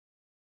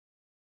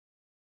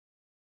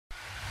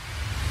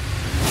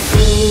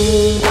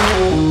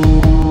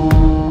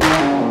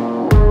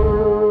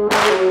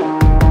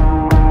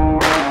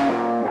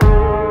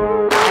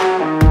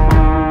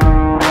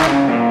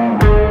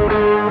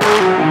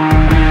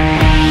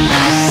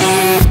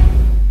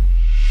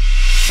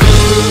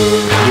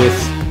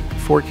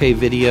4K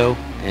video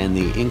and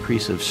the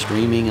increase of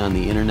streaming on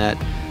the internet,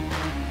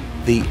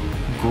 the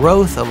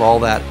growth of all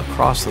that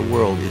across the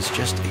world is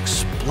just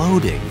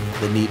exploding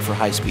the need for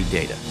high-speed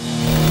data.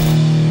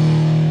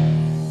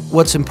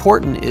 What's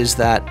important is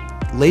that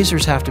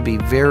lasers have to be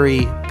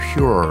very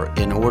pure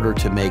in order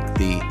to make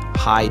the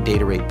high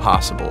data rate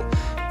possible.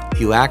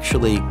 You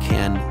actually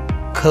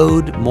can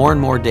code more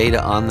and more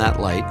data on that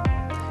light,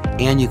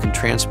 and you can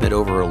transmit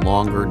over a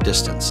longer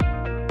distance.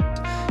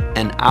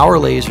 And our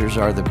lasers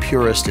are the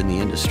purest in the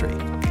industry.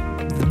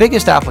 The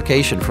biggest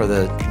application for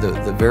the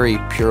very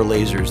pure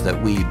lasers that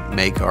we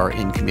make are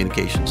in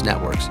communications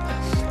networks.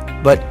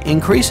 But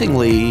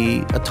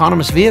increasingly,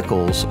 autonomous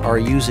vehicles are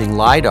using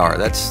Lidar,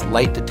 that's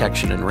light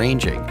detection and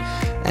ranging.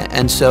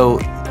 And so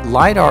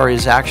Lidar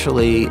is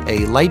actually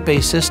a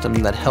light-based system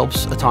that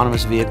helps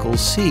autonomous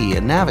vehicles see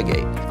and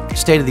navigate.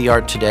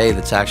 State-of-the-art today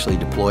that's actually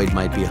deployed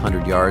might be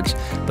 100 yards,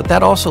 but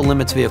that also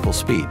limits vehicle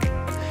speed.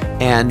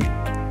 And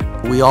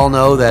we all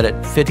know that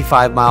at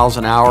 55 miles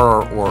an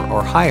hour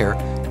or higher,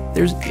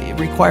 it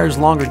requires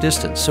longer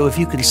distance. So if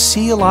you can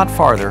see a lot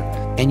farther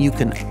and you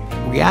can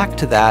react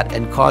to that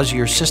and cause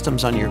your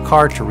systems on your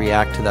car to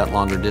react to that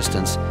longer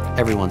distance,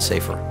 everyone's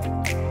safer.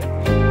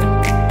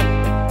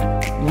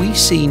 We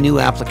see new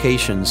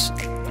applications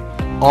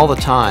all the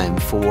time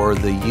for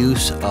the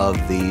use of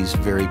these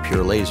very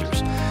pure lasers.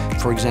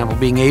 For example,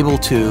 being able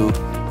to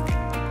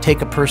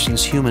take a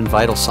person's human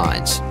vital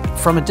signs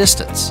from a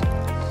distance.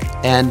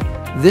 And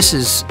this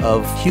is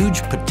of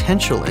huge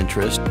potential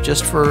interest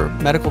just for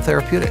medical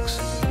therapeutics.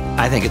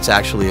 I think it's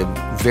actually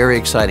a very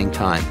exciting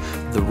time.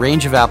 The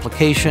range of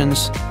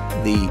applications,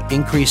 the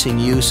increasing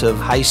use of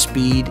high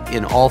speed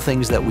in all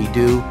things that we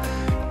do,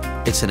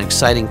 it's an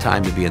exciting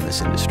time to be in this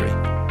industry.